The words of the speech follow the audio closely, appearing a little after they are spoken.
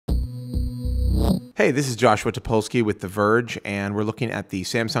Hey, this is Joshua Topolsky with The Verge, and we're looking at the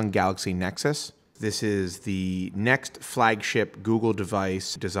Samsung Galaxy Nexus. This is the next flagship Google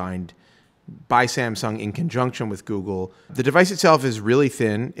device designed by Samsung in conjunction with Google. The device itself is really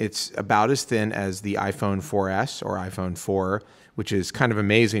thin. It's about as thin as the iPhone 4S or iPhone 4, which is kind of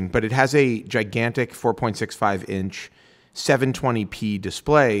amazing, but it has a gigantic 4.65-inch 720p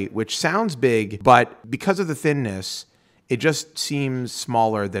display, which sounds big, but because of the thinness, it just seems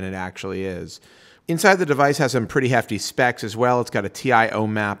smaller than it actually is. Inside the device has some pretty hefty specs as well. It's got a TI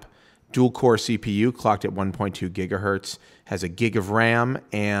OMAP dual-core CPU clocked at 1.2 gigahertz, has a gig of RAM,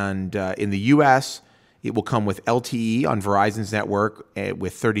 and in the US, it will come with LTE on Verizon's network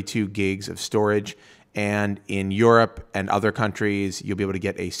with 32 gigs of storage, and in Europe and other countries, you'll be able to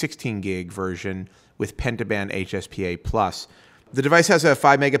get a 16 gig version with Pentaband HSPA+. The device has a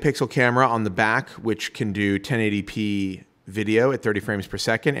 5-megapixel camera on the back, which can do 1080p video at 30 frames per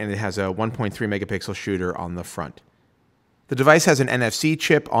second, and it has a 1.3 megapixel shooter on the front. The device has an NFC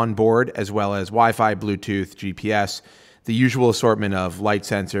chip on board, as well as Wi-Fi, Bluetooth, GPS, the usual assortment of light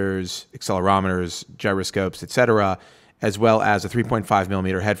sensors, accelerometers, gyroscopes, etc., as well as a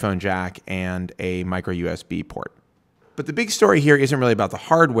 3.5mm headphone jack and a micro USB port. But the big story here isn't really about the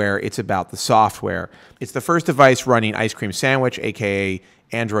hardware, it's about the software. It's the first device running Ice Cream Sandwich, aka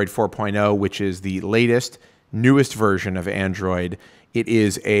Android 4.0, which is the latest, newest version of Android. It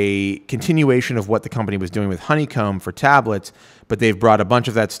is a continuation of what the company was doing with Honeycomb for tablets, but they've brought a bunch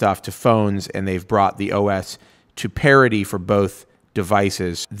of that stuff to phones, and they've brought the OS to parity for both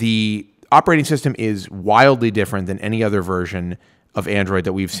devices. The operating system is wildly different than any other version of Android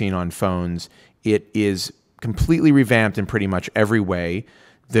that we've seen on phones. It is completely revamped in pretty much every way.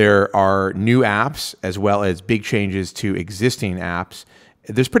 There are new apps as well as big changes to existing apps.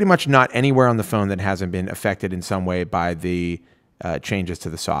 There's pretty much not anywhere on the phone that hasn't been affected in some way by the changes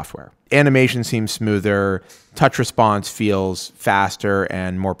to the software. Animation seems smoother, touch response feels faster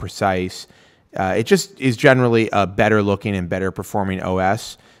and more precise. It just is generally a better looking and better performing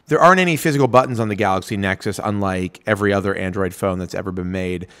OS. There aren't any physical buttons on the Galaxy Nexus, unlike every other Android phone that's ever been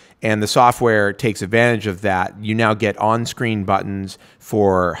made, and the software takes advantage of that. You now get on-screen buttons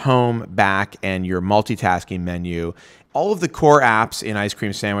for home, back, and your multitasking menu. All of the core apps in Ice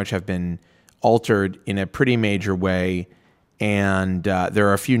Cream Sandwich have been altered in a pretty major way, and there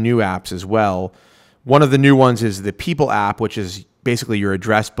are a few new apps as well. One of the new ones is the People app, which is basically your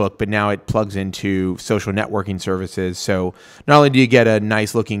address book, but now it plugs into social networking services. So not only do you get a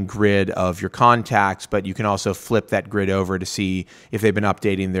nice looking grid of your contacts, but you can also flip that grid over to see if they've been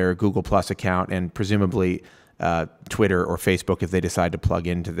updating their Google Plus account and presumably Twitter or Facebook if they decide to plug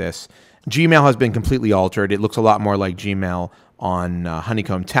into this. Gmail has been completely altered. It looks a lot more like Gmail on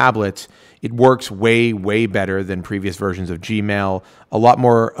Honeycomb tablets. It works way, way better than previous versions of Gmail. A lot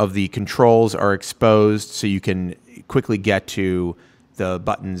more of the controls are exposed so you can quickly get to the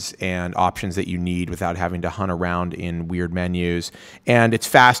buttons and options that you need without having to hunt around in weird menus. And it's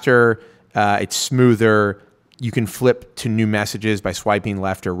faster, it's smoother. You can flip to new messages by swiping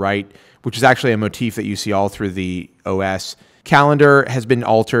left or right, which is actually a motif that you see all through the OS. Calendar has been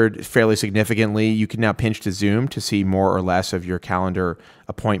altered fairly significantly. You can now pinch to zoom to see more or less of your calendar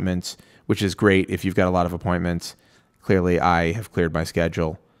appointments, which is great if you've got a lot of appointments. Clearly, I have cleared my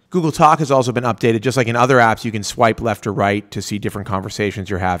schedule. Google Talk has also been updated. Just like in other apps, you can swipe left or right to see different conversations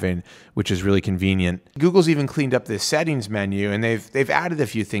you're having, which is really convenient. Google's even cleaned up the settings menu, and they've added a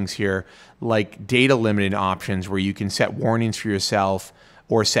few things here, like data limiting options where you can set warnings for yourself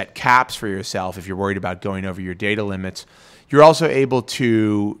or set caps for yourself if you're worried about going over your data limits. You're also able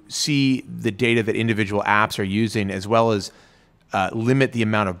to see the data that individual apps are using, as well as limit the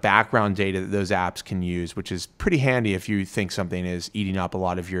amount of background data that those apps can use, which is pretty handy if you think something is eating up a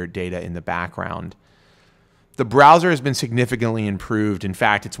lot of your data in the background. The browser has been significantly improved. In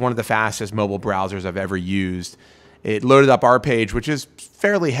fact, it's one of the fastest mobile browsers I've ever used. It loaded up our page, which is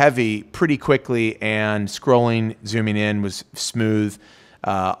fairly heavy, pretty quickly, and scrolling, zooming in was smooth.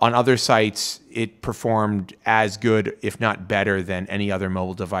 On other sites, it performed as good, if not better, than any other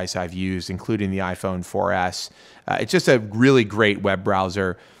mobile device I've used, including the iPhone 4S. It's just a really great web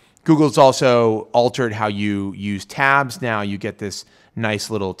browser. Google's also altered how you use tabs now. You get this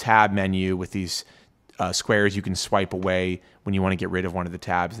nice little tab menu with these squares you can swipe away when you want to get rid of one of the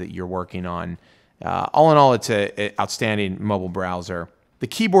tabs that you're working on. All in all, it's an outstanding mobile browser. The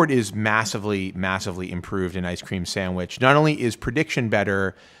keyboard is massively, massively improved in Ice Cream Sandwich. Not only is prediction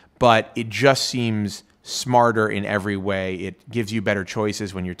better, but it just seems smarter in every way. It gives you better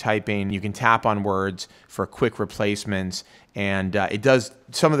choices when you're typing. You can tap on words for quick replacements, and it does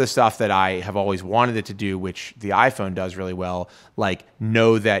some of the stuff that I have always wanted it to do, which the iPhone does really well, like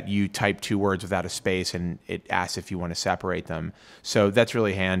know that you type 2 words without a space and it asks if you want to separate them. So that's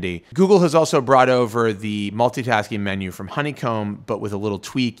really handy. Google has also brought over the multitasking menu from Honeycomb, but with a little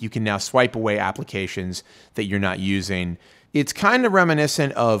tweak, you can now swipe away applications that you're not using. It's kind of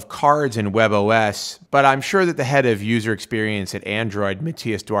reminiscent of cards in WebOS, but I'm sure that the head of user experience at Android,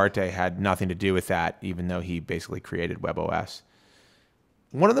 Matias Duarte, had nothing to do with that, even though he basically created WebOS.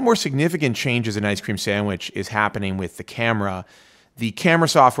 One of the more significant changes in Ice Cream Sandwich is happening with the camera. The camera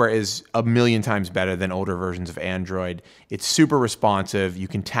software is a million times better than older versions of Android. It's super responsive. You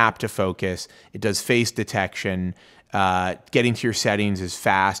can tap to focus. It does face detection. Getting to your settings is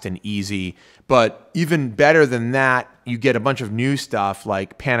fast and easy. But even better than that, you get a bunch of new stuff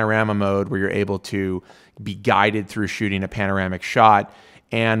like panorama mode, where you're able to be guided through shooting a panoramic shot.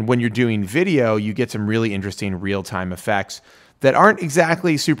 And when you're doing video, you get some really interesting real-time effects that aren't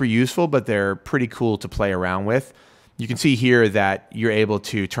exactly super useful, but they're pretty cool to play around with. You can see here that you're able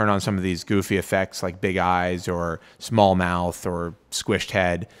to turn on some of these goofy effects like big eyes or small mouth or squished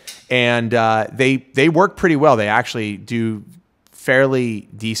head. And they work pretty well. They actually do fairly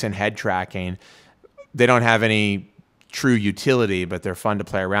decent head tracking. They don't have any true utility, but they're fun to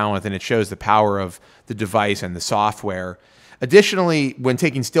play around with, and it shows the power of the device and the software. Additionally, when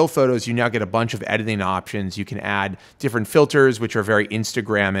taking still photos, you now get a bunch of editing options. You can add different filters, which are very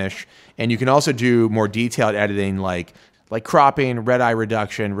Instagram-ish, and you can also do more detailed editing like cropping, red eye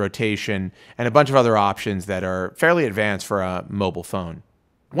reduction, rotation, and a bunch of other options that are fairly advanced for a mobile phone.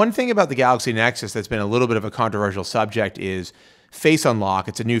 One thing about the Galaxy Nexus that's been a little bit of a controversial subject is Face Unlock.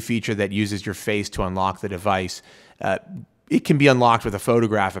 It's a new feature that uses your face to unlock the device. It can be unlocked with a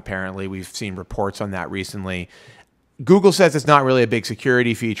photograph, apparently. We've seen reports on that recently. Google says it's not really a big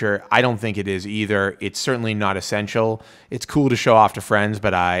security feature. I don't think it is either. It's certainly not essential. It's cool to show off to friends,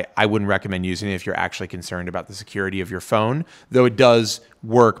 but I wouldn't recommend using it if you're actually concerned about the security of your phone, though it does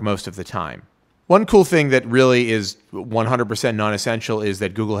work most of the time. One cool thing that really is 100% non-essential is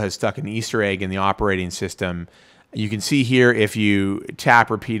that Google has stuck an Easter egg in the operating system. You can see here, if you tap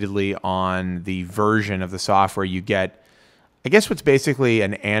repeatedly on the version of the software, you get, I guess, what's basically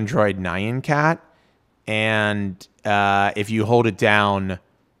an Android Nyan Cat. And if you hold it down,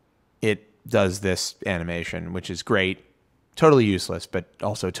 it does this animation, which is great. Totally useless, but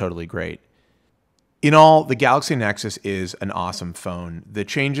also totally great. In all, the Galaxy Nexus is an awesome phone. The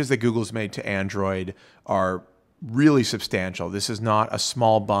changes that Google's made to Android are really substantial. This is not a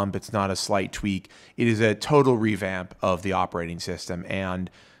small bump. It's not a slight tweak. It is a total revamp of the operating system.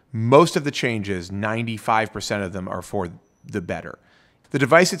 And most of the changes, 95% of them, are for the better. The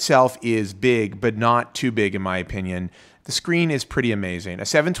device itself is big, but not too big in my opinion. The screen is pretty amazing. A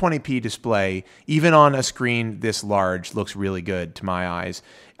 720p display, even on a screen this large, looks really good to my eyes.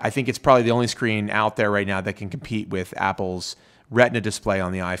 I think it's probably the only screen out there right now that can compete with Apple's Retina display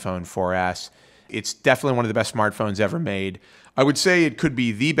on the iPhone 4S. It's definitely one of the best smartphones ever made. I would say it could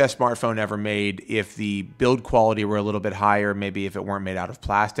be the best smartphone ever made if the build quality were a little bit higher, maybe if it weren't made out of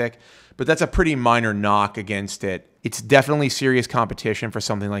plastic. But that's a pretty minor knock against it. It's definitely serious competition for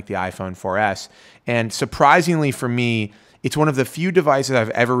something like the iPhone 4S. And surprisingly for me, it's one of the few devices I've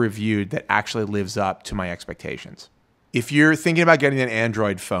ever reviewed that actually lives up to my expectations. If you're thinking about getting an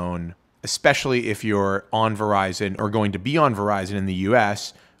Android phone, especially if you're on Verizon or going to be on Verizon in the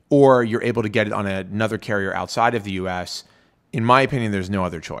US, or you're able to get it on another carrier outside of the US, in my opinion, there's no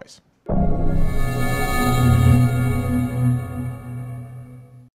other choice.